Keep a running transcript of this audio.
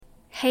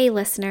Hey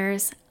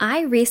listeners, I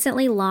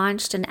recently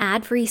launched an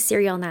ad-free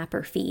serial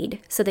napper feed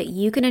so that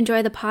you can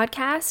enjoy the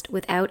podcast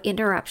without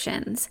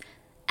interruptions.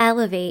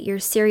 Elevate your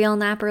serial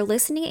napper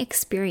listening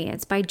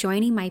experience by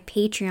joining my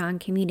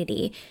Patreon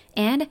community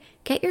and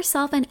get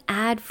yourself an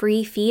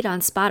ad-free feed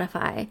on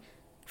Spotify.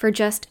 For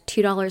just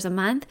 $2 a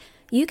month,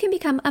 you can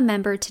become a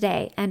member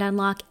today and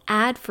unlock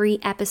ad-free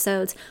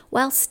episodes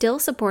while still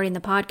supporting the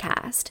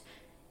podcast.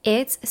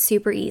 It's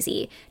super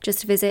easy.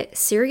 Just visit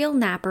Serial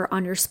Napper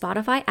on your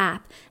Spotify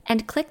app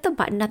and click the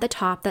button at the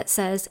top that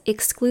says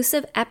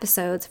Exclusive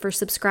Episodes for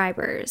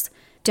Subscribers.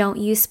 Don't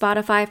use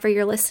Spotify for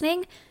your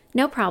listening?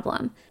 No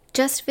problem.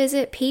 Just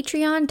visit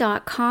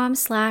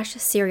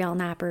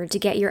patreon.com/serialnapper to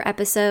get your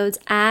episodes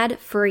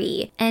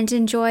ad-free and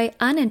enjoy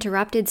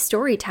uninterrupted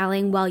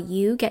storytelling while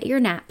you get your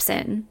naps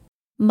in.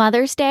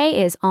 Mother's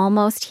Day is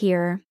almost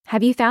here.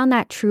 Have you found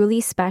that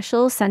truly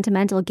special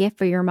sentimental gift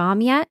for your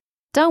mom yet?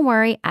 Don't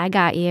worry, I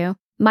got you.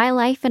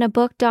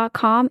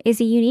 MyLifeInABook.com is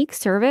a unique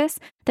service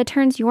that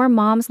turns your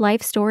mom's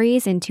life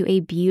stories into a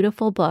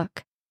beautiful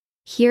book.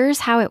 Here's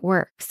how it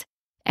works.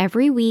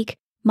 Every week,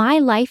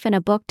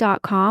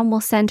 MyLifeInABook.com will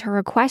send her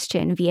a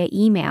question via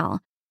email.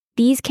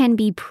 These can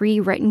be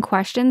pre-written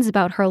questions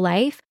about her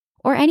life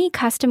or any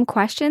custom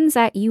questions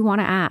that you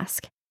want to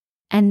ask.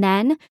 And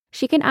then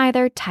she can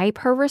either type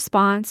her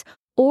response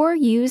or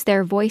use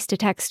their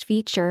voice-to-text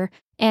feature,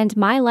 and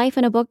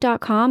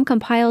MyLifeInABook.com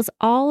compiles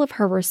all of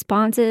her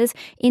responses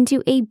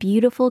into a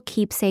beautiful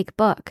keepsake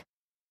book.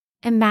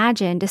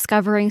 Imagine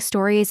discovering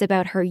stories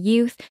about her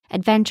youth,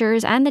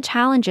 adventures, and the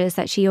challenges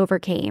that she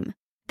overcame.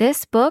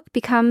 This book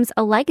becomes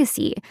a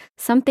legacy,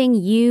 something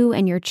you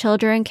and your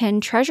children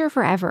can treasure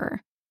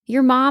forever.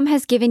 Your mom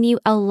has given you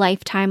a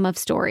lifetime of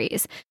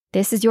stories.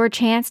 This is your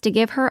chance to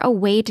give her a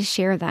way to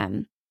share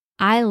them.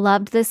 I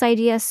loved this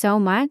idea so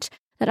much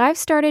that I've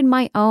started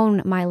my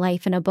own My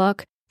Life in a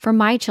Book for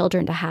my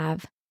children to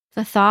have.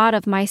 The thought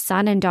of my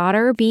son and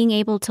daughter being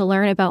able to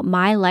learn about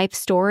my life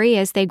story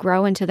as they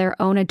grow into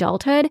their own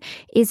adulthood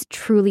is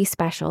truly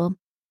special.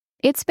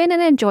 It's been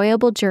an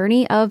enjoyable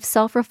journey of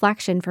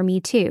self-reflection for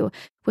me too,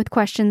 with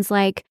questions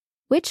like,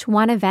 which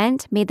one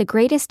event made the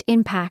greatest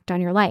impact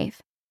on your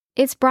life?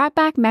 It's brought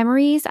back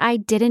memories I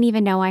didn't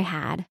even know I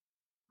had.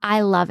 I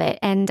love it,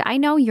 and I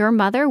know your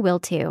mother will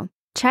too.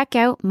 Check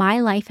out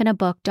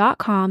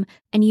MyLifeInABook.com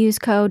and use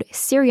code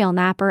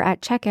SerialNapper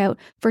at checkout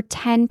for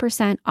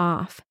 10%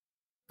 off.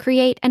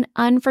 Create an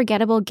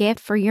unforgettable gift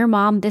for your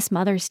mom this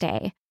Mother's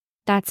Day.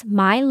 That's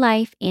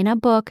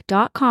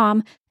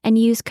MyLifeInABook.com and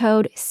use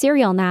code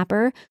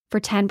SerialNapper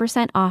for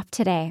 10% off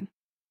today.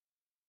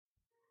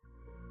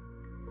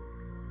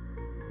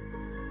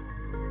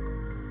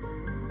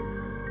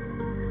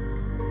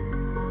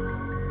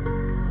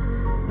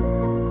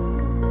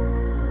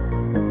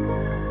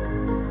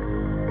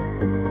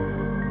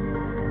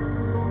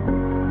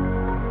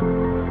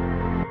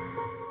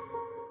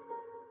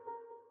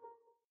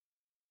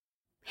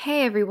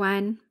 Hey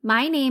everyone,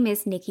 my name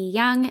is Nikki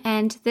Young,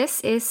 and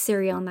this is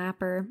Serial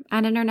Napper,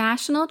 an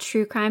international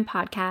true crime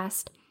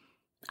podcast.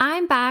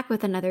 I'm back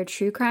with another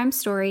true crime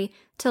story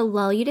to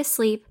lull you to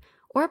sleep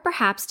or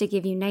perhaps to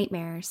give you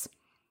nightmares.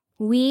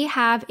 We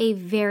have a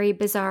very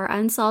bizarre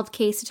unsolved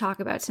case to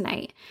talk about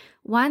tonight,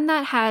 one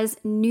that has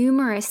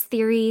numerous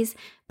theories,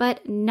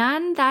 but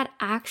none that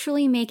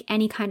actually make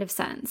any kind of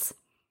sense.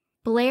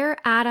 Blair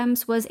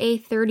Adams was a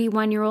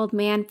 31-year-old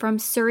man from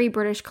Surrey,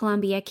 British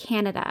Columbia,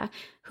 Canada,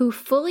 who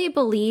fully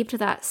believed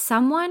that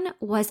someone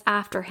was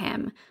after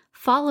him,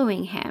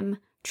 following him,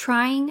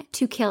 trying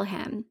to kill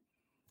him.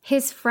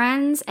 His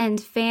friends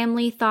and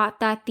family thought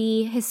that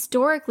the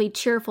historically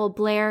cheerful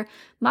Blair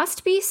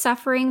must be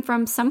suffering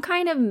from some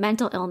kind of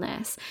mental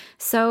illness,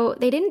 so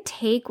they didn't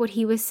take what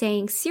he was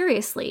saying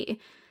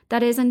seriously.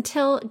 That is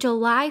until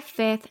July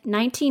 5th,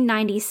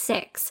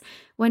 1996,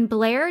 when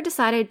Blair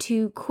decided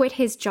to quit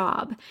his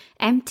job,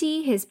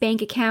 empty his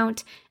bank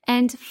account,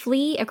 and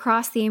flee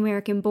across the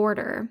American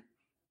border.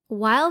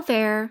 While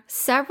there,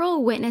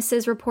 several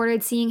witnesses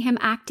reported seeing him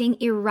acting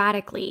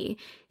erratically.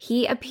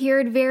 He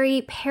appeared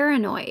very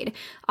paranoid,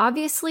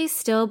 obviously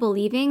still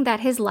believing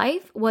that his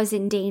life was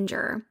in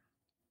danger.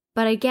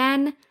 But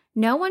again,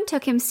 no one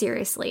took him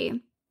seriously.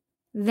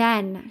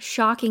 Then,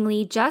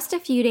 shockingly, just a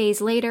few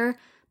days later,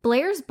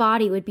 Blair's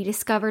body would be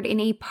discovered in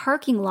a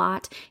parking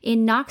lot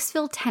in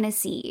Knoxville,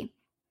 Tennessee.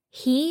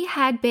 He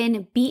had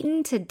been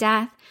beaten to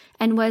death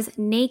and was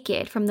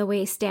naked from the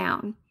waist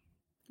down.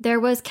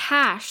 There was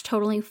cash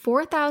totaling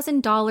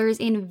 $4,000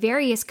 in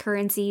various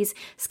currencies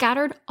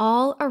scattered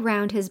all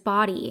around his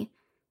body.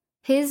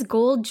 His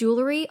gold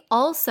jewelry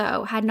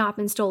also had not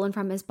been stolen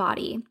from his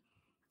body.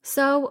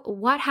 So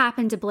what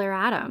happened to Blair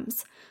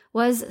Adams?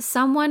 Was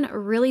someone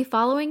really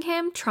following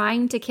him,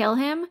 trying to kill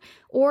him?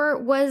 Or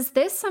was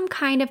this some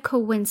kind of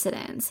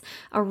coincidence,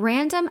 a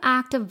random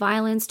act of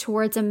violence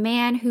towards a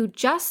man who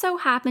just so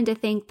happened to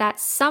think that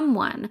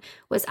someone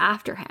was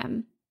after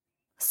him?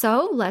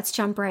 So let's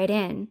jump right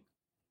in.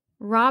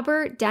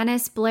 Robert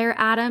Dennis Blair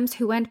Adams,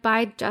 who went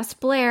by just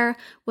Blair,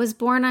 was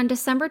born on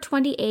December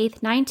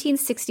 28,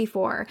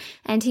 1964,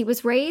 and he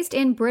was raised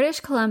in British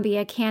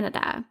Columbia,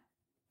 Canada.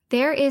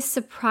 there is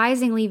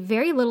surprisingly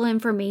very little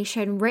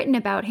information written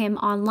about him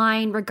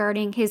online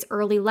regarding his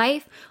early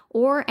life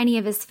or any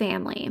of his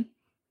family.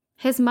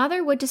 His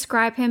mother would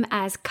describe him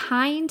as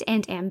kind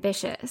and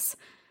ambitious.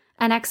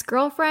 An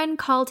ex-girlfriend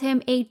called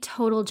him a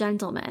total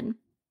gentleman.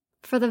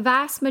 For the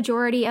vast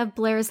majority of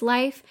Blair's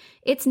life,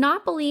 it's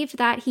not believed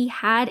that he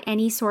had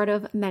any sort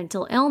of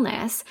mental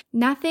illness,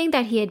 nothing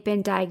that he had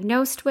been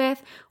diagnosed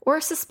with or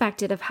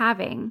suspected of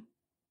having.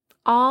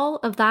 All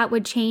of that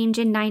would change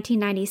in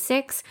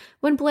 1996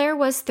 when Blair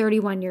was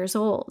 31 years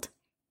old.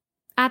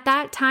 At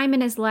that time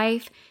in his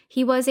life,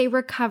 he was a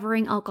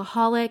recovering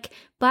alcoholic,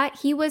 but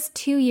he was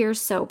 2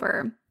 years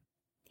sober.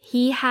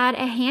 He had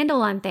a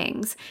handle on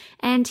things,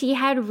 and he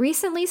had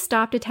recently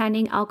stopped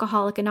attending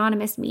Alcoholics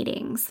Anonymous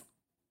meetings.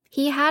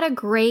 He had a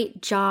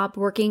great job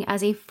working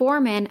as a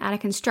foreman at a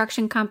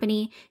construction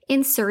company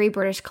in Surrey,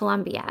 British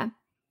Columbia.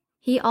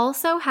 He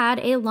also had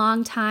a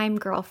longtime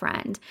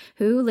girlfriend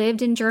who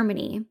lived in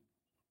Germany.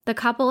 The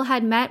couple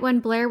had met when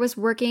Blair was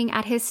working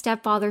at his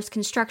stepfather's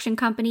construction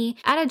company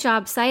at a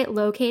job site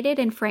located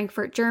in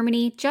Frankfurt,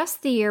 Germany,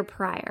 just the year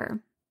prior.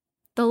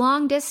 The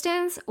long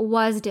distance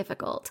was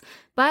difficult,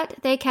 but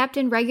they kept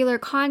in regular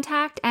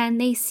contact and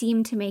they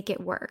seemed to make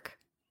it work.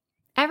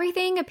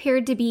 Everything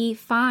appeared to be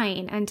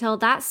fine until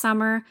that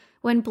summer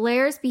when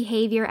Blair's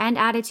behavior and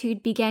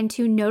attitude began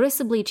to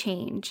noticeably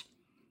change.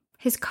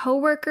 His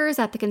co-workers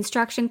at the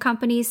construction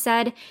company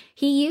said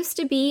he used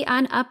to be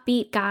an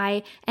upbeat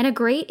guy and a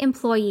great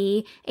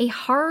employee, a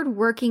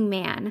hard-working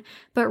man,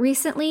 but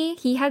recently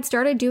he had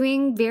started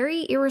doing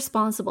very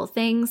irresponsible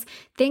things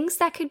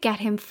that could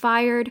get him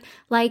fired,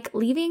 like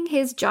leaving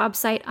his job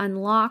site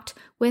unlocked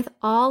with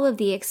all of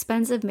the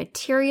expensive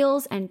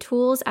materials and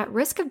tools at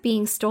risk of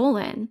being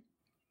stolen.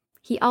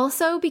 He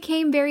also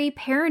became very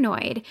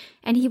paranoid,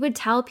 and he would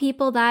tell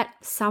people that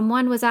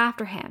someone was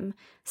after him.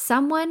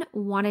 Someone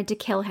wanted to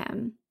kill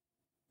him.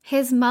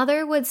 His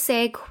mother would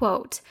say,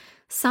 quote,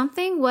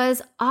 "Something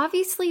was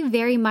obviously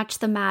very much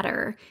the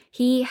matter.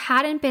 He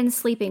hadn't been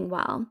sleeping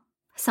well.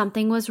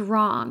 Something was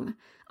wrong.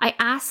 I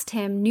asked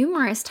him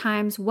numerous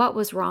times what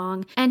was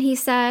wrong, and he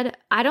said,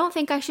 'I don't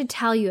think I should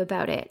tell you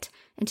about it.'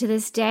 And to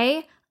this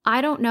day, I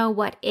don't know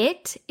what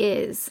it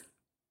is."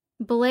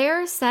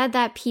 Blair said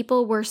that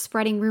people were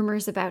spreading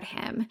rumors about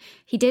him.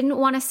 He didn't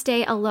want to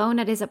stay alone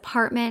at his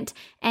apartment,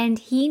 and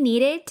he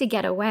needed to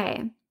get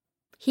away.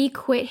 He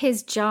quit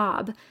his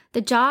job, the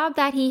job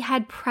that he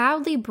had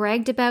proudly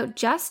bragged about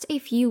just a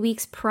few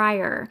weeks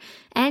prior,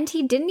 and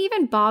he didn't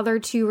even bother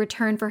to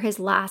return for his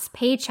last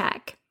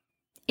paycheck.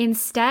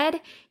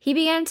 Instead, he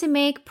began to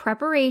make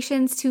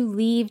preparations to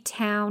leave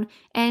town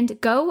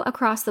and go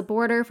across the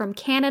border from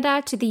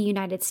Canada to the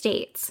United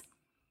States.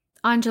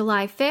 On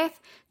July 5th,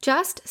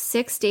 just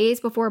 6 days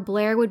before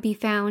Blair would be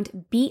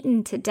found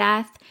beaten to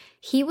death,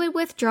 he would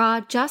withdraw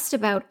just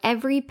about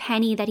every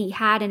penny that he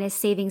had in his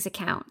savings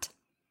account.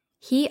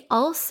 He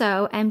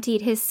also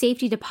emptied his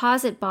safety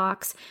deposit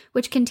box,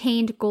 which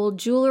contained gold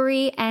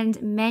jewelry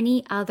and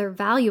many other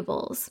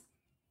valuables.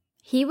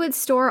 He would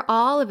store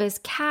all of his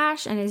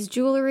cash and his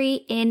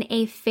jewelry in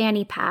a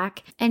fanny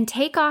pack and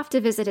take off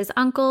to visit his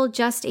uncle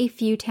just a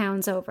few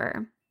towns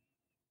over.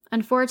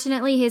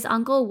 Unfortunately, his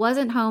uncle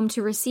wasn't home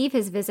to receive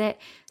his visit,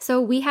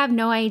 so we have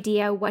no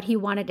idea what he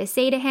wanted to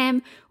say to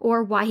him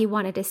or why he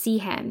wanted to see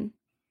him.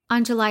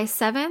 On July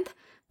 7th,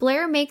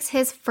 Blair makes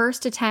his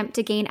first attempt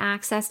to gain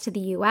access to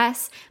the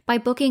U.S. by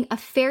booking a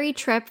ferry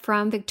trip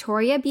from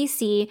Victoria,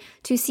 BC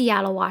to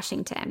Seattle,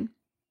 Washington.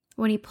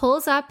 When he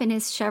pulls up in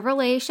his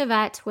Chevrolet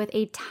Chevette with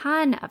a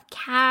ton of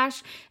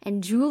cash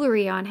and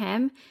jewelry on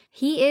him,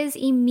 he is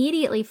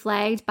immediately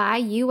flagged by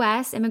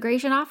U.S.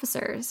 immigration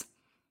officers.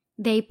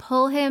 They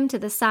pull him to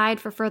the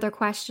side for further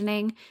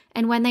questioning,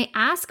 and when they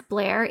ask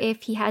Blair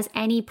if he has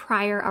any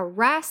prior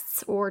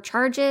arrests or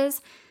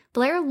charges,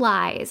 Blair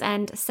lies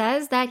and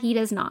says that he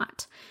does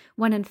not,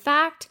 when in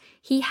fact,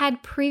 he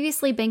had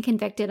previously been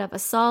convicted of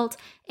assault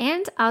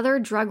and other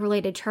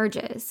drug-related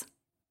charges.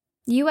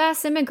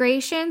 U.S.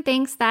 immigration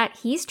thinks that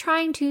he's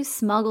trying to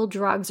smuggle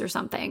drugs or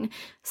something,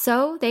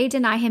 so they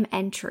deny him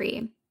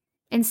entry.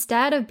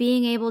 Instead of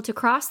being able to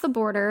cross the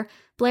border,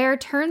 Blair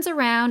turns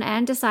around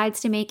and decides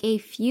to make a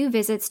few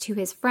visits to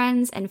his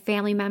friends and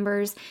family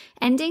members,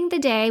 ending the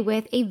day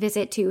with a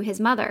visit to his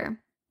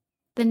mother.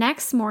 The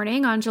next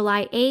morning, on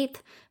July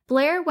 8th,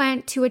 Blair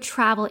went to a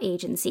travel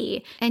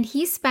agency, and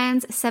he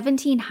spends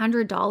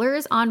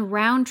 $1,700 on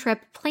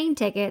round-trip plane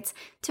tickets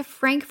to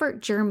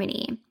Frankfurt,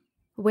 Germany.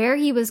 Where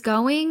he was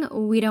going,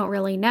 we don't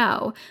really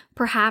know.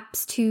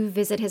 Perhaps to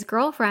visit his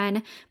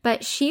girlfriend,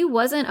 but she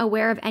wasn't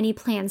aware of any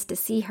plans to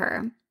see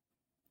her.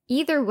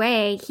 Either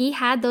way, he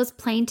had those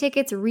plane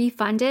tickets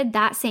refunded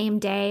that same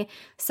day,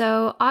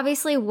 so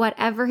obviously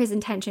whatever his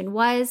intention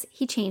was,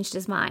 he changed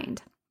his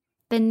mind.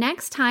 The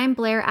next time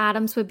Blair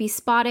Adams would be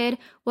spotted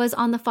was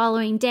on the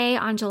following day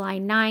on July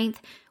 9th,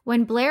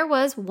 when Blair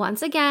was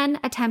once again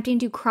attempting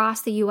to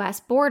cross the U.S.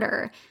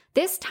 border,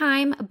 this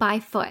time by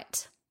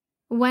foot.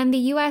 When the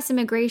U.S.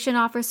 immigration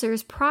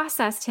officers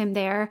processed him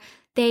there,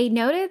 They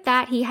noted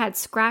that he had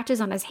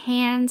scratches on his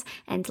hands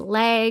and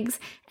legs,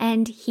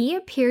 and he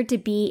appeared to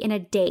be in a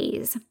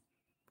daze.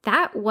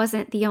 That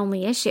wasn't the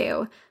only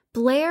issue.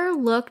 Blair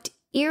looked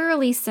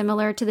eerily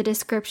similar to the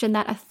description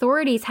that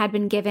authorities had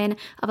been given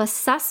of a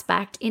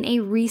suspect in a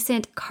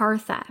recent car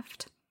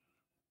theft.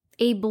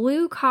 A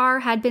blue car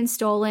had been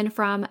stolen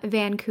from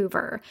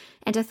Vancouver,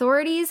 and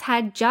authorities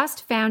had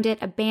just found it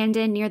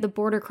abandoned near the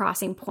border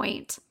crossing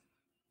point.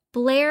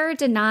 Blair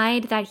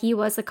denied that he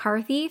was the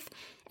car thief,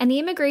 and the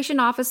immigration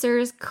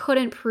officers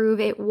couldn't prove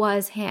it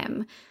was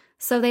him,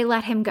 so they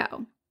let him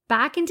go.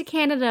 Back into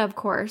Canada, of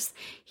course.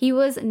 He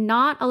was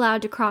not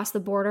allowed to cross the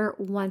border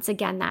once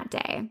again that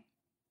day.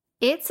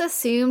 It's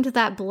assumed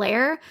that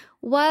Blair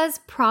was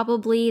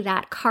probably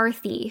that car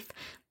thief,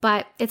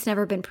 but it's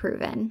never been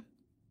proven.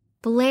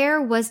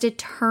 Blair was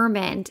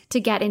determined to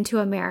get into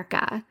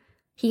America.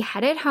 He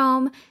headed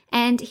home,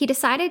 and he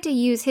decided to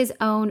use his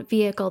own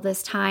vehicle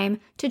this time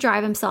to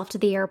drive himself to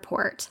the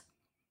airport.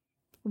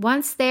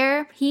 Once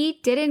there, he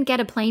didn't get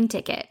a plane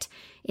ticket.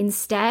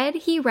 Instead,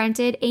 he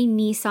rented a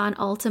Nissan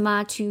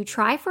Altima to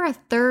try for a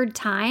third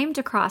time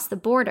to cross the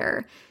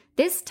border,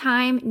 this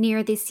time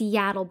near the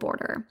Seattle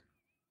border.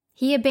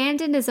 He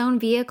abandoned his own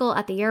vehicle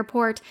at the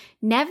airport,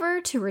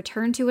 never to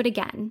return to it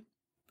again.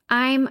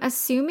 I'm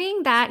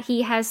assuming that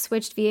he has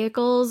switched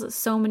vehicles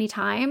so many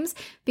times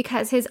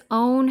because his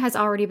own has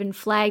already been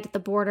flagged at the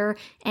border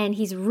and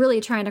he's really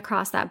trying to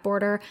cross that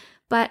border,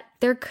 but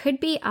there could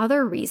be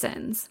other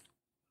reasons.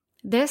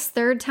 This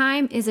third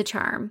time is a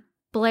charm.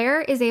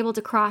 Blair is able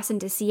to cross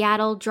into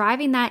Seattle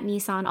driving that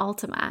Nissan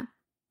Altima.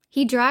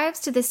 He drives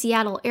to the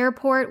Seattle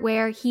airport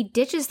where he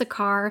ditches the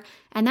car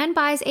and then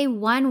buys a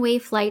one-way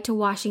flight to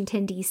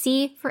Washington,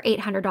 D.C. for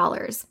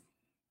 $800.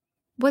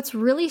 What's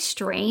really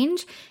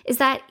strange is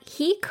that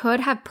he could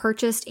have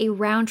purchased a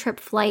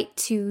round-trip flight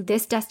to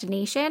this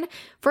destination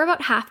for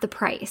about half the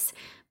price,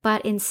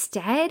 but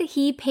instead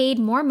he paid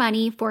more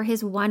money for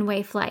his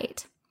one-way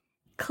flight.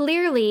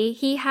 Clearly,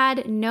 he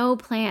had no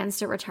plans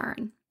to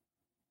return.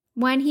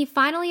 When he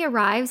finally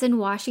arrives in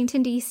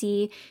Washington,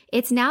 D.C.,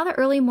 it's now the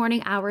early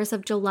morning hours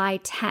of July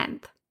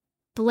 10th.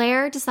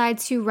 Blair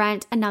decides to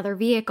rent another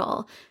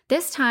vehicle,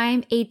 this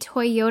time a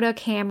Toyota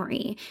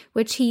Camry,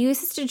 which he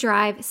uses to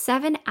drive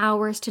 7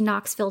 hours to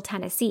Knoxville,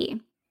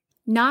 Tennessee.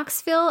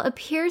 Knoxville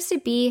appears to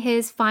be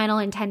his final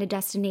intended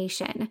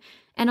destination,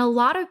 and a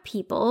lot of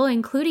people,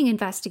 including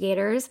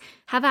investigators,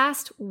 have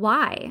asked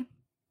why.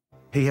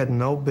 He had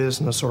no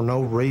business or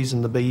no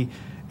reason to be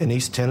in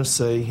East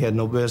Tennessee. He had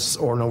no business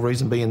or no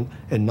reason to be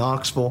in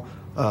Knoxville.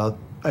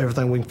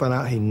 Everything we can find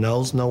out, he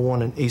knows no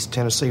one in East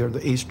Tennessee or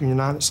the eastern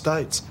United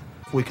States.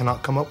 We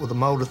cannot come up with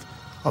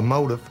a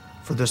motive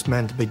for this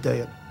man to be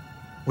dead.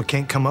 We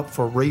can't come up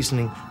for a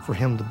reasoning for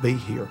him to be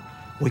here.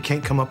 We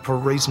can't come up for a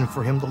reason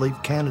for him to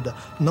leave Canada.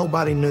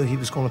 Nobody knew he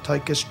was going to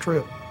take this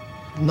trip.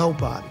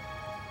 Nobody.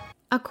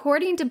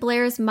 According to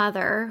Blair's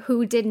mother,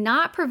 who did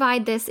not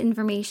provide this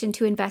information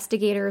to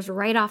investigators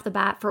right off the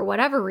bat for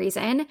whatever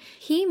reason,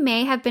 he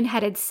may have been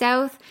headed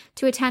south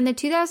to attend the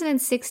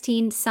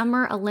 2016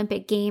 Summer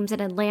Olympic Games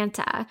in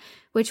Atlanta,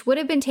 which would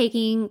have been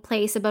taking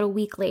place about a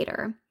week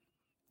later.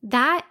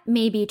 That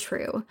may be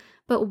true,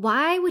 but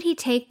why would he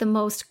take the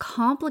most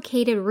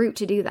complicated route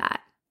to do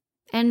that?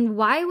 And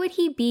why would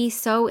he be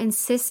so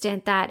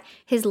insistent that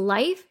his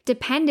life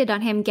depended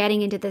on him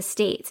getting into the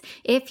States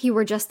if he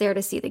were just there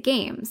to see the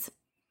games?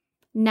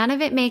 None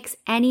of it makes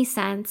any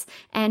sense,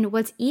 and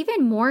what's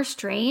even more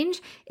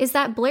strange is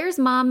that Blair's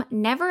mom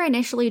never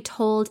initially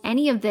told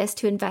any of this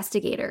to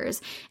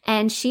investigators,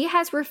 and she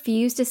has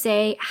refused to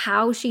say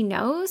how she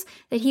knows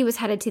that he was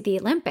headed to the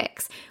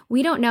Olympics.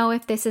 We don't know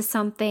if this is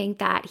something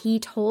that he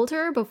told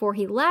her before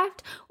he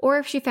left, or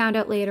if she found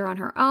out later on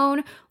her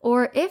own,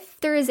 or if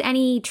there is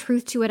any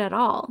truth to it at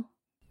all.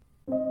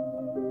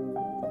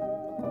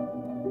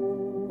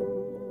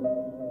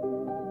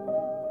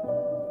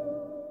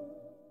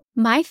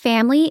 My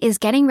family is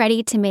getting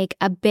ready to make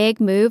a big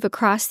move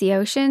across the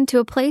ocean to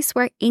a place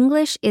where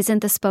English isn't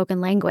the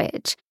spoken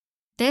language.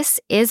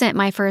 This isn't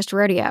my first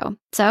rodeo,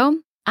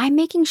 so I'm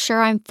making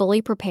sure I'm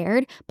fully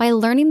prepared by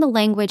learning the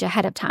language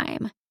ahead of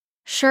time.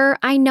 Sure,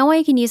 I know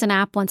I can use an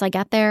app once I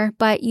get there,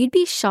 but you'd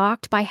be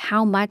shocked by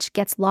how much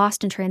gets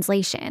lost in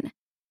translation.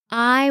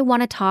 I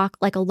want to talk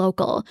like a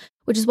local,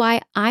 which is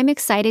why I'm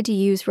excited to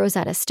use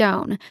Rosetta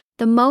Stone,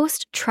 the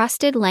most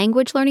trusted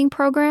language learning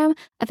program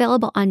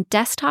available on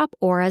desktop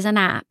or as an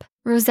app.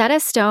 Rosetta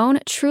Stone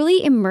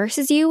truly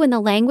immerses you in the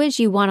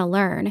language you want to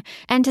learn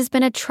and has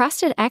been a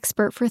trusted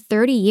expert for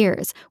 30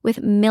 years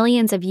with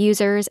millions of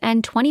users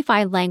and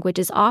 25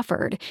 languages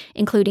offered,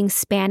 including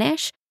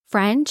Spanish,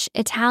 French,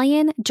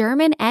 Italian,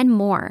 German, and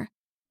more.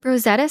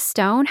 Rosetta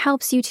Stone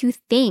helps you to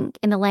think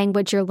in the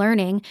language you're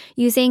learning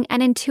using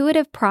an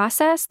intuitive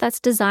process that's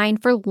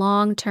designed for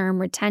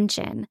long-term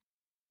retention.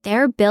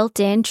 Their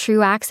built-in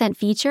True Accent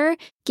feature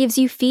gives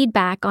you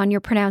feedback on your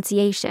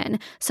pronunciation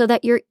so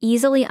that you're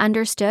easily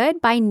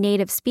understood by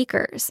native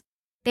speakers.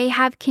 They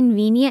have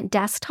convenient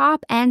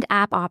desktop and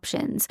app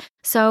options,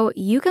 so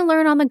you can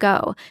learn on the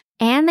go,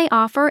 And they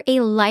offer a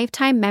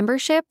lifetime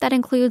membership that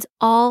includes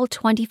all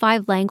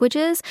 25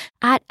 languages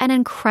at an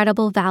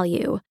incredible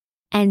value.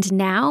 And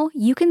now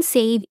you can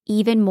save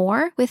even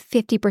more with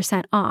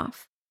 50%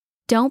 off.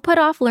 Don't put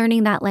off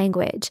learning that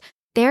language.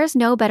 There's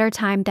no better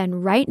time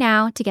than right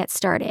now to get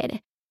started.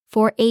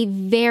 For a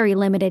very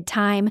limited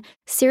time,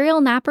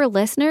 Serial Napper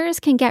listeners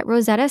can get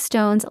Rosetta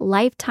Stone's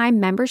lifetime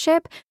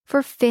membership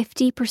for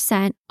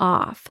 50%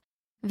 off.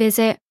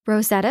 Visit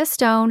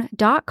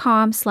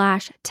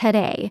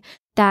rosettastone.com/today.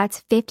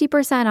 That's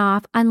 50%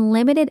 off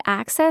unlimited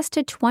access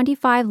to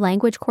 25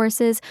 language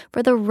courses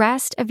for the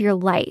rest of your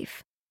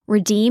life.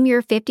 Redeem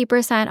your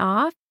 50%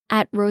 off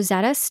at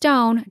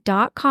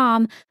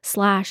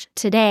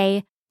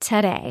rosettastone.com/today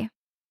today.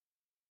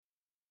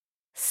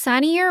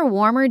 Sunnier,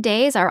 warmer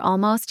days are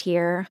almost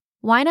here.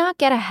 Why not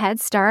get a head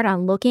start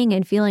on looking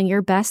and feeling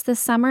your best this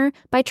summer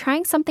by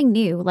trying something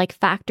new like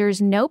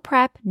Factor's no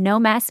prep, no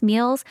mess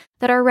meals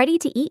that are ready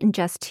to eat in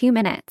just 2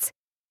 minutes.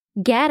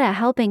 Get a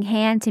helping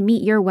hand to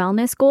meet your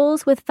wellness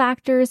goals with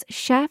Factor's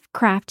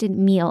chef-crafted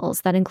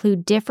meals that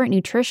include different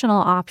nutritional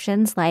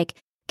options like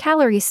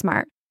Calorie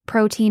Smart,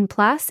 Protein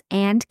Plus,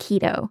 and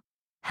Keto.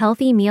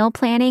 Healthy meal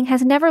planning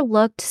has never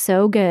looked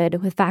so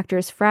good with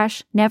Factor's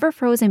fresh, never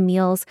frozen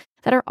meals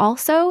that are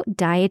also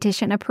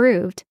dietitian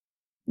approved.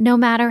 No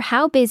matter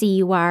how busy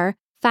you are,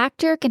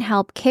 Factor can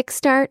help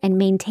kickstart and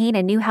maintain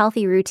a new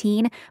healthy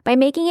routine by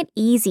making it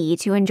easy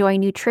to enjoy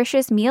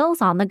nutritious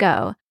meals on the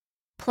go.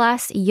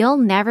 Plus, you'll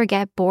never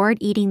get bored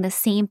eating the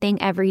same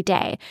thing every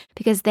day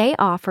because they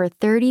offer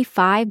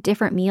 35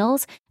 different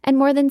meals and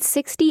more than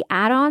 60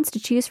 add-ons to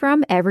choose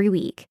from every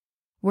week.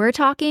 We're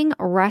talking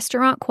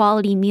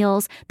restaurant-quality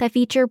meals that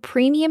feature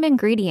premium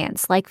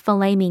ingredients like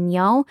filet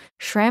mignon,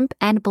 shrimp,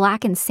 and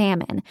blackened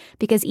salmon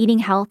because eating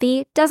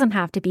healthy doesn't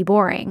have to be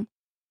boring.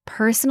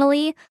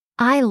 Personally,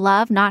 I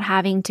love not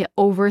having to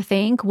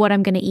overthink what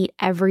I'm going to eat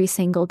every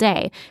single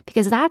day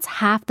because that's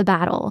half the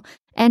battle.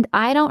 And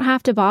I don't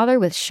have to bother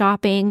with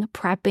shopping,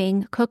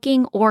 prepping,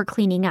 cooking, or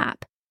cleaning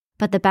up.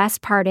 But the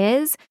best part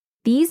is,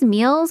 these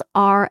meals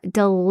are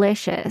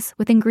delicious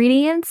with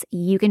ingredients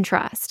you can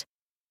trust.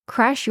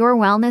 Crush your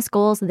wellness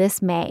goals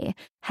this May.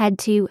 Head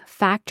to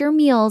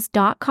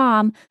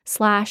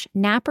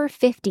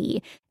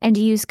factormeals.com/napper50 and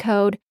use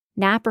code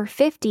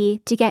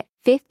napper50 to get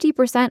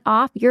 50%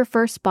 off your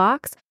first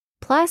box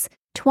plus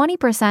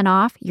 20%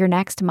 off your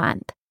next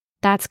month.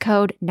 That's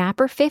code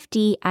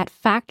napper50 at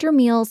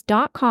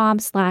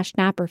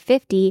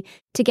factormeals.com/napper50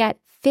 to get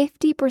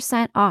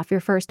 50% off your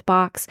first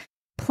box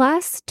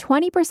plus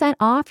 20%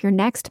 off your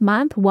next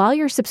month while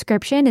your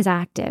subscription is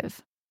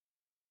active.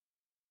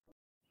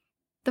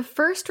 The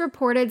first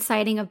reported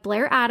sighting of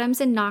Blair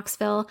Adams in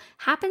Knoxville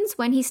happens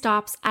when he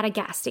stops at a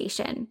gas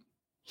station.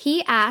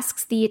 He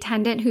asks the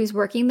attendant who's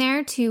working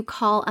there to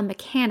call a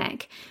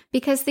mechanic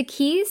because the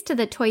keys to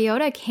the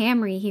Toyota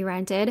Camry he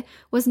rented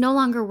was no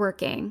longer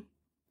working.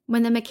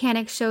 When the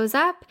mechanic shows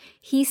up,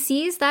 he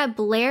sees that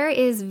Blair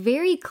is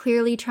very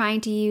clearly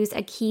trying to use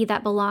a key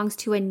that belongs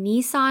to a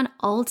Nissan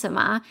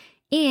Altima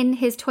in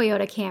his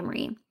Toyota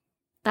Camry.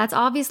 That's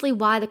obviously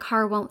why the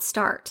car won't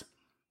start.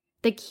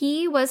 The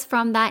key was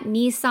from that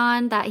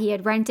Nissan that he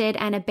had rented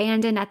and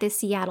abandoned at the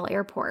Seattle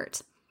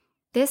airport.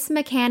 This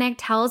mechanic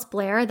tells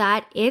Blair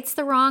that it's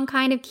the wrong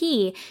kind of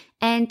key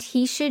and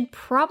he should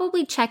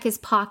probably check his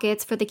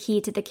pockets for the key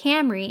to the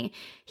Camry.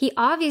 He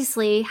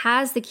obviously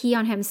has the key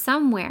on him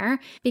somewhere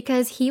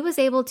because he was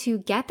able to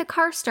get the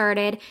car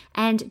started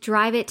and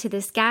drive it to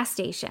this gas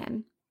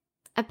station.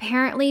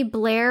 Apparently,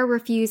 Blair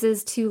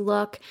refuses to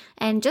look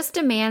and just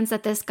demands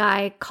that this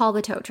guy call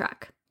the tow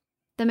truck.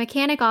 The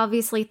mechanic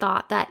obviously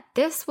thought that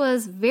this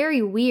was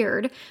very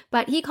weird,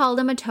 but he called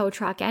him a tow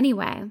truck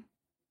anyway.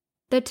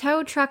 The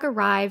tow truck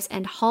arrives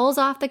and hauls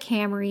off the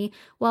Camry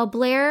while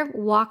Blair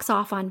walks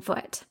off on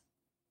foot.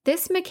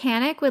 This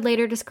mechanic would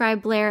later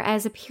describe Blair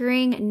as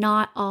appearing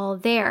not all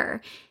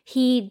there.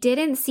 He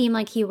didn't seem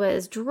like he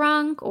was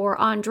drunk or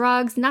on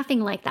drugs,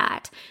 nothing like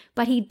that,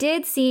 but he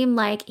did seem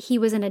like he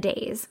was in a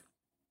daze.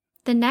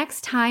 The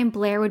next time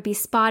Blair would be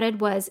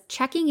spotted was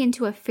checking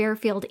into a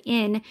Fairfield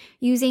Inn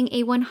using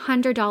a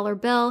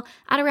 $100 bill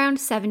at around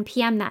 7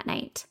 p.m. that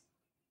night.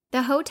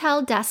 The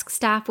hotel desk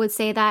staff would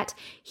say that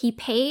he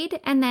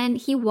paid and then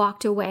he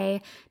walked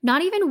away,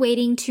 not even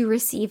waiting to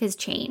receive his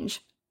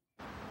change.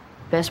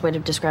 Best way to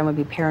describe him would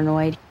be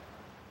paranoid.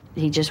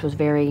 He just was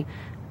very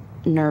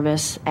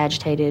nervous,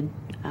 agitated,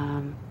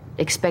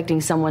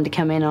 expecting someone to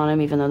come in on him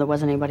even though there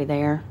wasn't anybody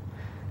there.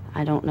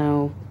 I don't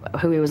know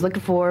who he was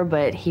looking for,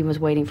 but he was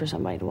waiting for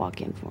somebody to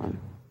walk in for him.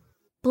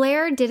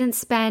 Blair didn't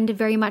spend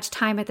very much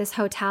time at this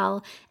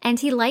hotel, and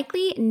he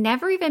likely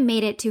never even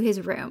made it to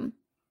his room.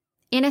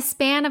 In a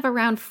span of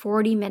around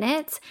 40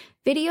 minutes,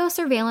 video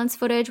surveillance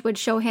footage would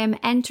show him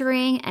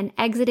entering and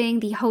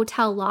exiting the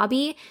hotel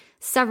lobby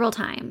several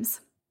times.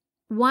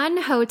 One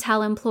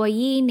hotel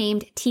employee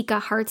named Tika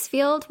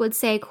Hartsfield would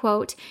say,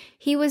 quote,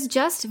 "He was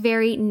just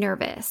very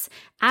nervous,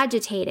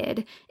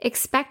 agitated,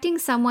 expecting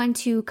someone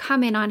to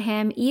come in on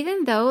him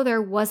even though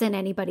there wasn't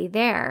anybody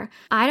there.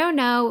 I don't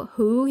know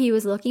who he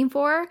was looking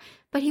for,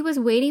 but he was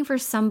waiting for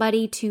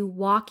somebody to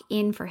walk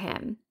in for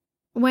him.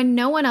 When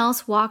no one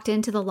else walked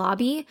into the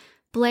lobby,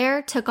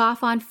 Blair took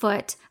off on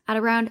foot at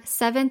around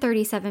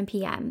 7:37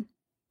 p.m.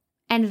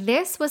 And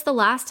this was the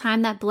last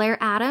time that Blair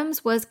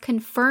Adams was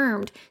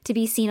confirmed to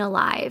be seen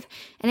alive,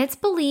 and it's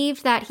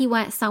believed that he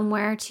went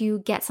somewhere to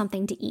get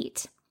something to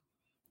eat.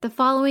 The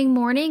following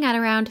morning at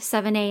around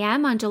 7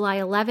 a.m. on July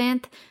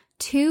 11th,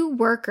 2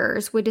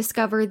 workers would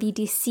discover the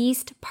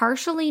deceased,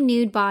 partially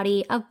nude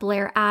body of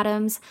Blair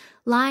Adams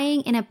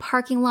lying in a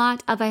parking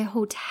lot of a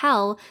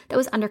hotel that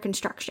was under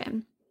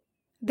construction.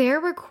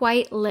 There were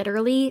quite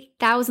literally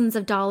thousands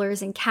of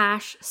dollars in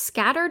cash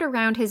scattered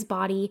around his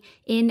body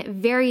in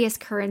various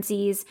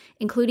currencies,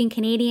 including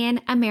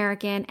Canadian,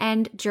 American,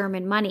 and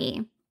German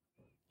money.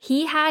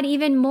 He had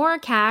even more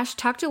cash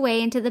tucked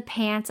away into the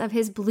pants of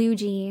his blue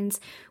jeans,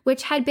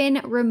 which had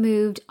been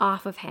removed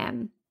off of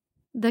him.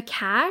 The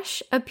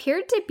cash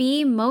appeared to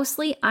be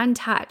mostly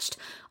untouched,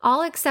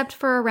 all except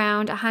for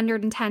around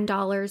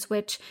 $110,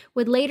 which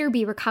would later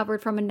be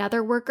recovered from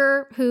another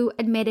worker who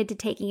admitted to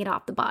taking it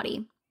off the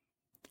body.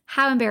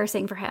 How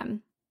embarrassing for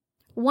him.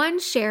 One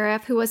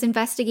sheriff who was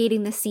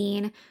investigating the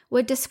scene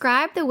would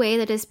describe the way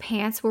that his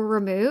pants were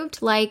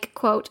removed like,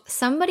 quote,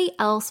 somebody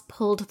else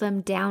pulled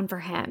them down for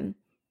him.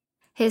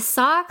 His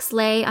socks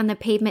lay on the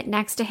pavement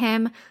next to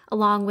him,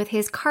 along with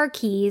his car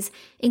keys,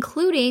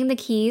 including the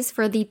keys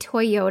for the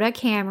Toyota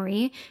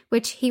Camry,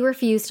 which he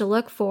refused to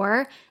look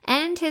for,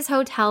 and his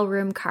hotel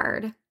room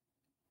card.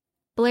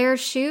 Blair's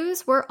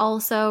shoes were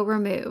also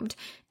removed,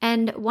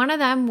 and one of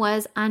them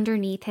was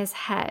underneath his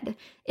head.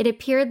 It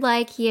appeared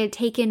like he had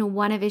taken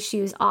one of his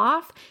shoes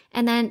off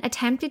and then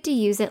attempted to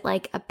use it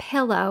like a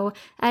pillow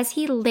as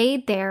he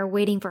laid there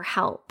waiting for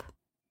help.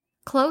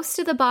 Close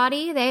to the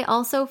body, they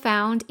also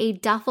found a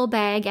duffel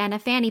bag and a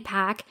fanny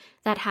pack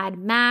that had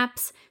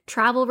maps,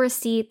 travel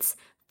receipts,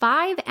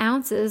 5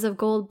 ounces of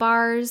gold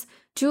bars,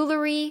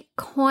 jewelry,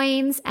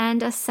 coins,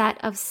 and a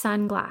set of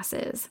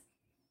sunglasses.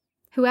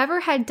 Whoever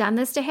had done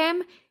this to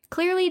him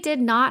clearly did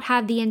not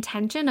have the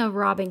intention of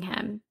robbing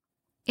him.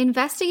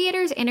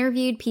 Investigators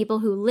interviewed people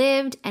who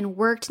lived and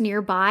worked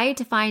nearby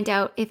to find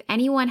out if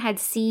anyone had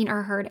seen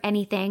or heard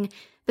anything,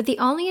 but the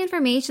only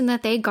information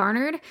that they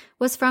garnered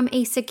was from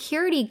a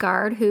security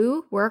guard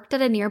who worked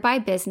at a nearby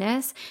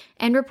business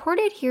and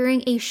reported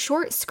hearing a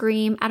short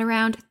scream at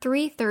around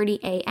 3:30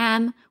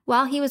 a.m.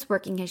 while he was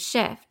working his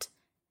shift.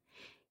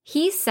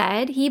 He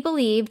said he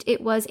believed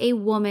it was a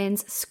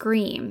woman's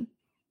scream.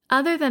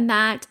 Other than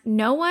that,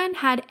 no one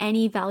had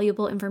any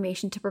valuable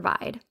information to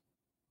provide.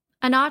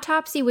 An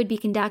autopsy would be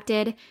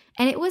conducted,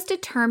 and it was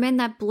determined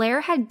that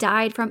Blair had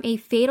died from a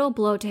fatal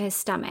blow to his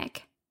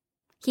stomach.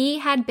 He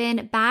had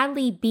been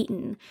badly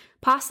beaten,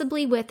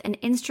 possibly with an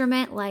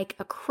instrument like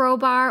a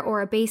crowbar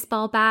or a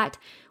baseball bat,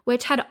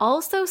 which had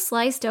also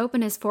sliced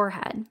open his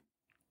forehead.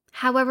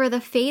 However,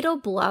 the fatal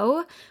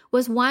blow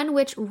was one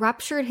which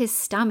ruptured his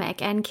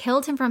stomach and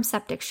killed him from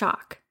septic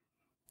shock.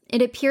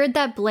 It appeared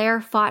that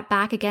Blair fought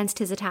back against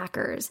his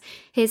attackers.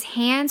 His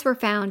hands were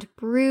found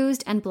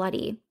bruised and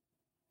bloody.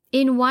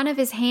 In one of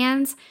his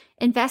hands,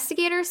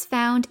 investigators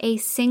found a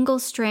single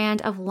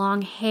strand of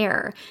long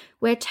hair,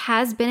 which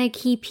has been a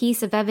key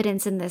piece of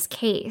evidence in this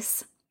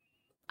case.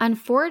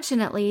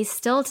 Unfortunately,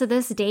 still to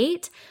this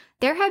date,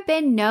 there have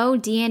been no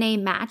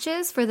DNA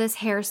matches for this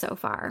hair so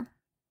far.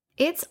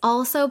 It's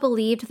also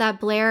believed that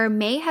Blair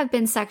may have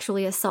been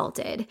sexually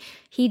assaulted.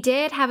 He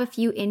did have a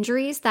few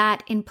injuries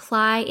that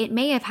imply it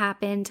may have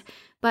happened,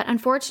 but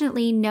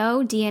unfortunately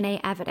no DNA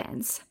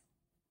evidence.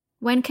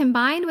 When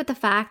combined with the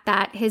fact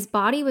that his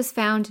body was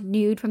found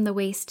nude from the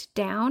waist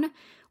down,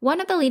 one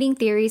of the leading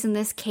theories in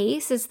this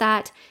case is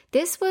that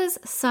this was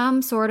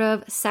some sort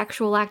of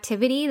sexual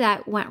activity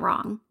that went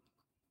wrong.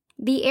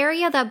 The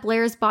area that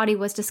Blair's body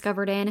was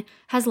discovered in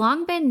has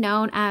long been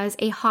known as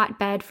a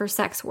hotbed for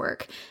sex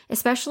work,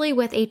 especially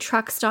with a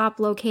truck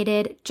stop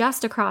located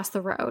just across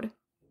the road.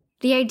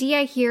 The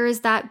idea here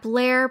is that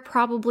Blair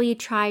probably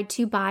tried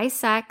to buy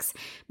sex,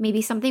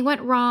 maybe something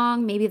went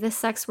wrong, maybe the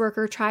sex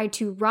worker tried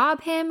to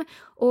rob him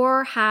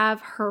or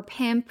have her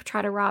pimp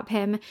try to rob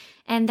him,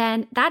 and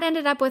then that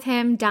ended up with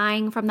him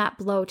dying from that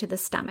blow to the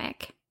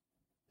stomach.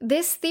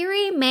 This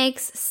theory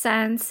makes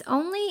sense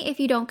only if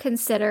you don't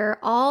consider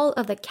all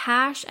of the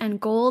cash and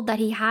gold that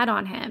he had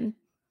on him.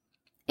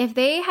 If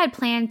they had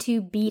planned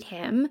to beat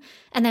him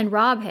and then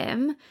rob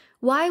him,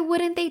 why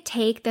wouldn't they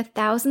take the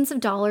thousands of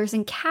dollars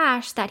in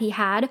cash that he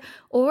had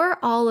or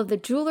all of the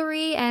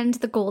jewelry and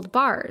the gold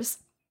bars?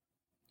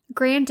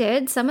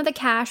 Granted, some of the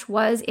cash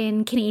was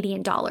in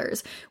Canadian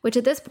dollars, which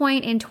at this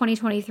point in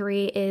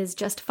 2023 is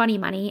just funny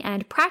money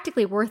and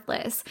practically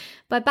worthless,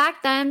 but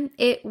back then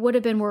it would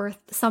have been worth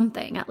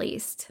something at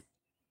least.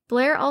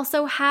 Blair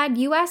also had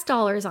US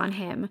dollars on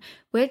him,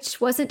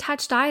 which wasn't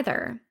touched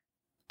either.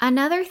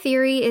 Another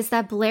theory is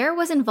that Blair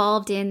was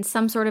involved in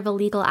some sort of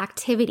illegal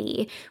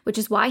activity, which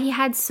is why he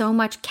had so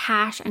much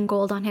cash and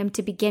gold on him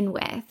to begin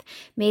with.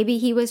 Maybe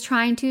he was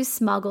trying to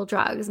smuggle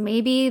drugs.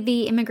 Maybe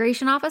the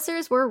immigration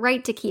officers were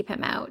right to keep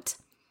him out.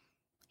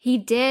 He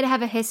did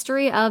have a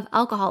history of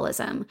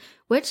alcoholism,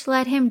 which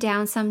led him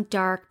down some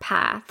dark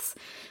paths.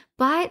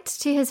 But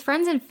to his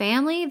friends and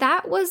family,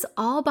 that was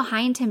all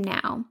behind him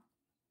now.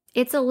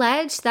 It's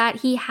alleged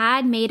that he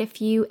had made a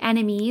few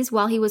enemies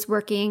while he was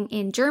working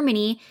in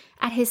Germany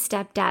at his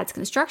stepdad's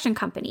construction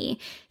company.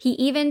 He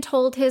even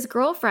told his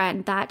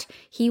girlfriend that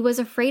he was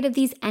afraid of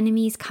these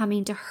enemies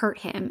coming to hurt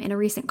him in a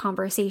recent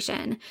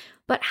conversation.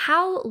 But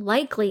how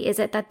likely is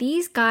it that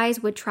these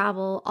guys would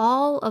travel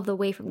all of the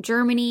way from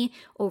Germany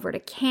over to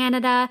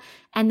Canada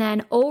and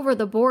then over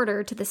the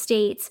border to the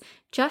States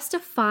just to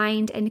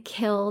find and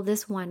kill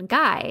this one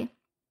guy?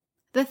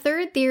 The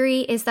third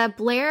theory is that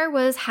Blair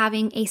was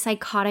having a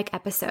psychotic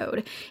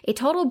episode, a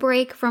total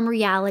break from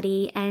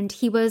reality, and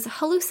he was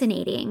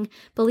hallucinating,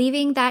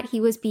 believing that he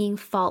was being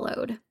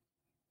followed.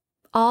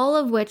 All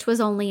of which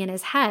was only in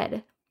his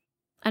head.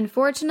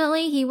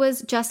 Unfortunately, he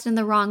was just in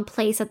the wrong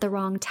place at the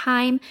wrong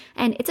time,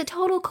 and it's a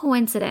total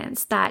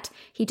coincidence that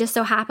he just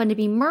so happened to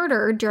be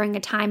murdered during a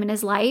time in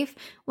his life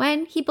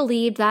when he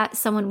believed that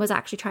someone was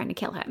actually trying to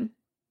kill him.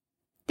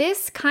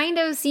 This kind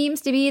of seems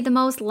to be the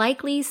most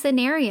likely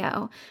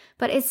scenario,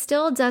 but it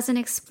still doesn't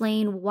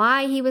explain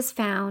why he was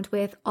found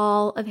with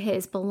all of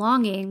his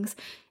belongings,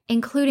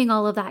 including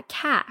all of that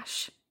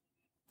cash.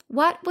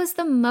 What was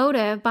the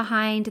motive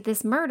behind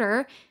this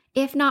murder,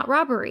 if not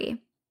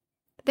robbery?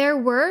 There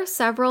were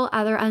several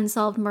other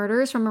unsolved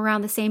murders from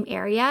around the same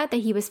area that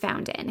he was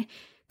found in.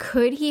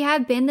 Could he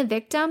have been the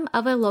victim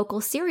of a local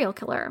serial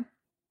killer?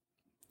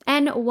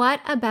 And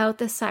what about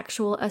the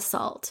sexual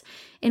assault?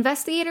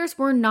 Investigators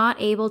were not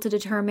able to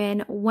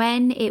determine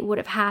when it would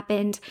have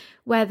happened,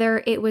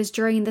 whether it was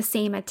during the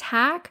same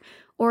attack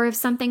or if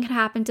something had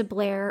happened to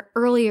Blair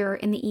earlier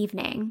in the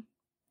evening.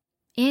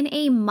 In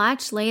a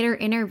much later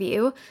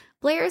interview,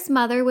 Blair's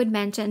mother would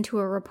mention to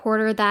a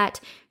reporter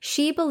that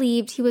she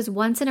believed he was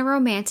once in a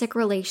romantic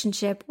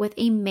relationship with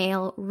a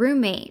male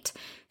roommate.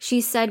 She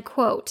said,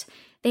 quote,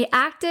 "They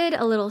acted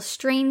a little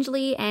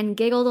strangely and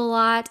giggled a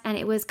lot, and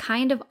it was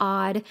kind of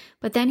odd,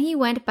 but then he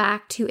went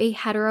back to a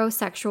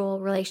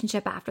heterosexual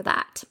relationship after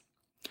that."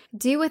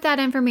 Do with that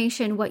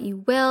information what you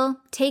will,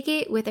 take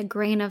it with a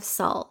grain of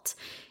salt.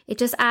 It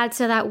just adds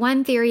to that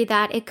one theory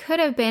that it could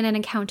have been an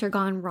encounter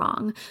gone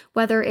wrong.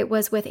 Whether it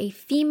was with a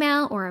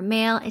female or a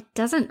male, it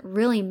doesn't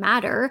really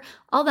matter.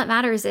 All that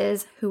matters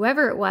is,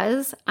 whoever it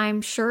was,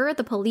 I'm sure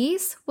the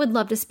police would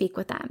love to speak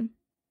with them.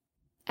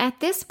 At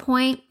this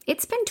point,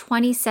 it's been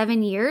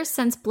 27 years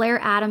since Blair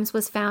Adams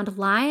was found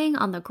lying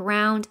on the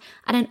ground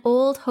at an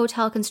old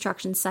hotel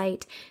construction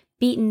site,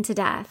 beaten to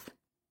death.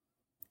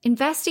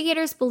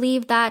 Investigators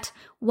believe that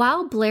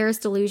while Blair's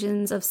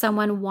delusions of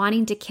someone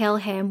wanting to kill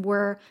him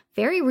were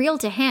very real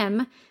to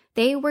him,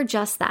 they were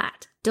just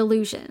that,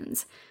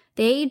 delusions.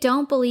 They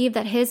don't believe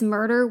that his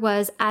murder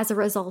was as a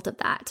result of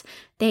that.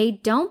 They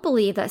don't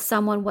believe that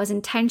someone was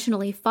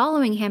intentionally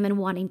following him and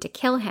wanting to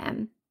kill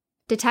him.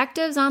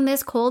 Detectives on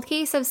this cold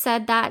case have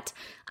said that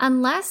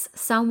unless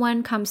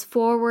someone comes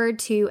forward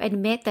to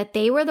admit that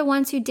they were the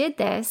ones who did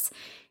this,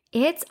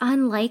 it's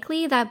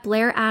unlikely that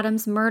Blair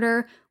Adams'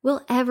 murder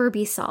will ever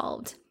be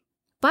solved.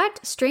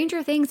 But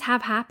stranger things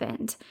have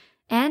happened,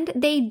 and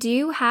they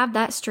do have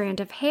that strand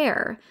of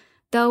hair.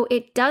 Though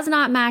it does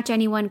not match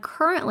anyone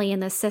currently in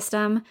the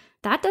system,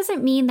 that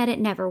doesn't mean that it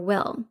never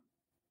will.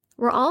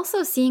 We're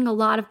also seeing a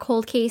lot of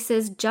cold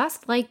cases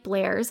just like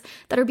Blair's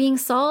that are being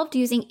solved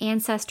using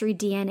ancestry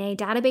DNA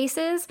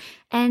databases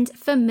and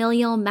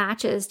familial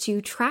matches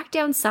to track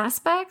down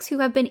suspects who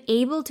have been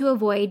able to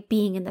avoid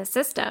being in the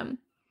system.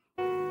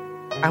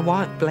 I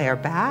want Blair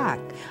back.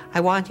 I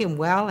want him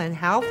well and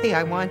healthy.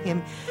 I want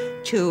him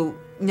to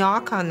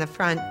knock on the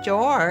front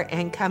door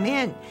and come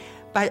in.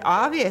 But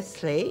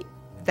obviously,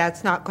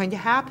 that's not going to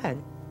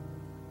happen.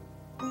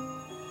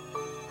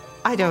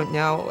 I don't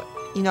know.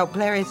 You know,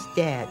 Blair is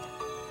dead.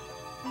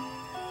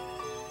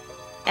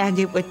 And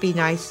it would be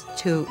nice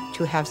to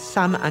have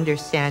some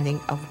understanding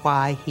of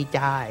why he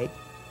died.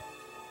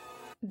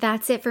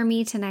 That's it for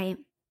me tonight.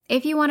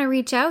 If you want to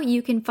reach out,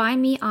 you can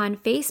find me on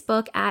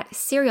Facebook at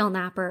Serial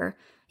Napper.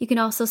 You can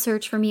also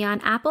search for me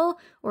on Apple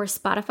or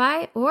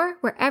Spotify or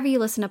wherever you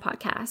listen to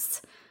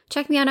podcasts.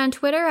 Check me out on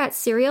Twitter at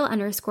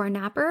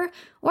serial_napper,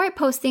 or I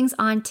post things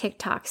on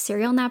TikTok,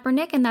 Serial Napper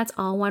Nick, and that's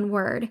all one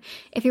word.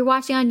 If you're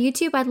watching on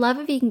YouTube, I'd love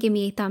if you can give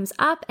me a thumbs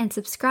up and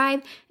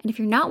subscribe. And if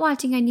you're not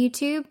watching on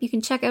YouTube, you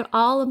can check out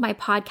all of my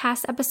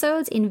podcast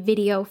episodes in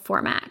video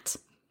format.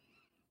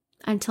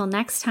 Until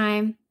next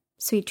time,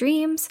 sweet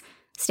dreams,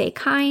 stay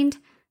kind,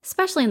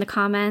 especially in the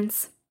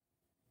comments.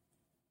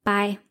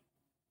 Bye.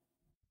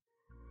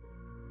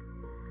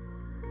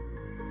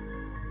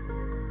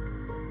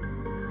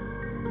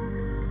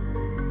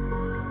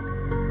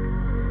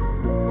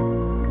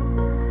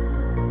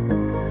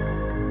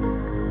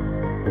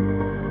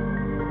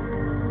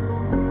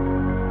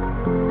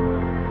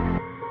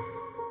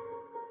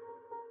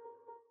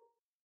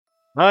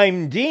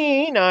 I'm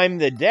Dean, I'm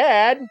the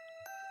dad.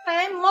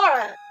 I'm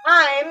Laura,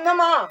 I'm the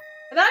mom.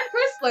 And I'm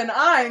Kristlyn,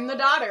 I'm the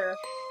daughter.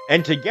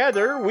 And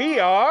together we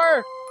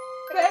are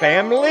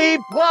Family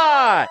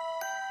Plot.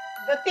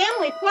 The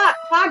Family Plot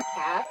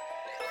Podcast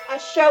a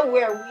show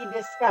where we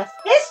discuss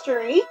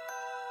history,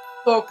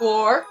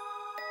 Folklore.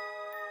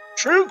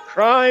 True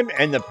crime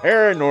and the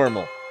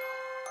paranormal.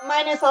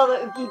 minus all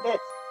the oogie bits.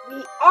 We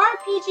are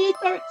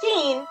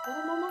PG-13.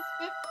 I'm almost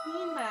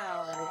 15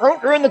 now.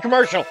 Don't ruin the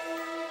commercial.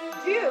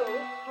 Do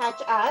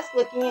catch us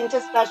looking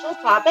into special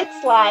topics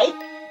like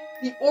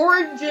The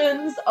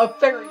origins of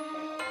fairy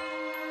tales.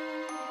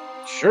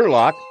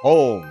 Sherlock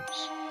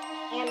Holmes.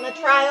 and the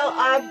trial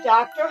of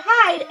Dr.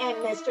 Hyde and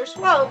Mr.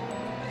 Swope.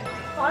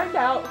 Find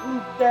out who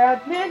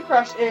Dad Man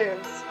Crush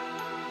is.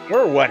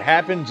 Or what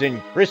happens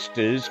in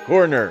Krista's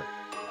Corner.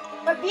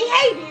 But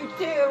behave, you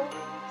two!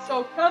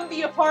 So come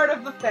be a part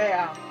of the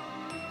fam.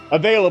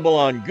 Available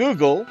on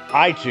Google,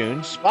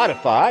 iTunes,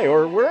 Spotify,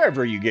 or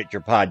wherever you get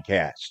your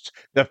podcasts.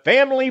 The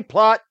Family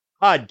Plot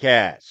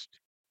Podcast.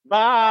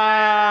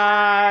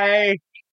 Bye!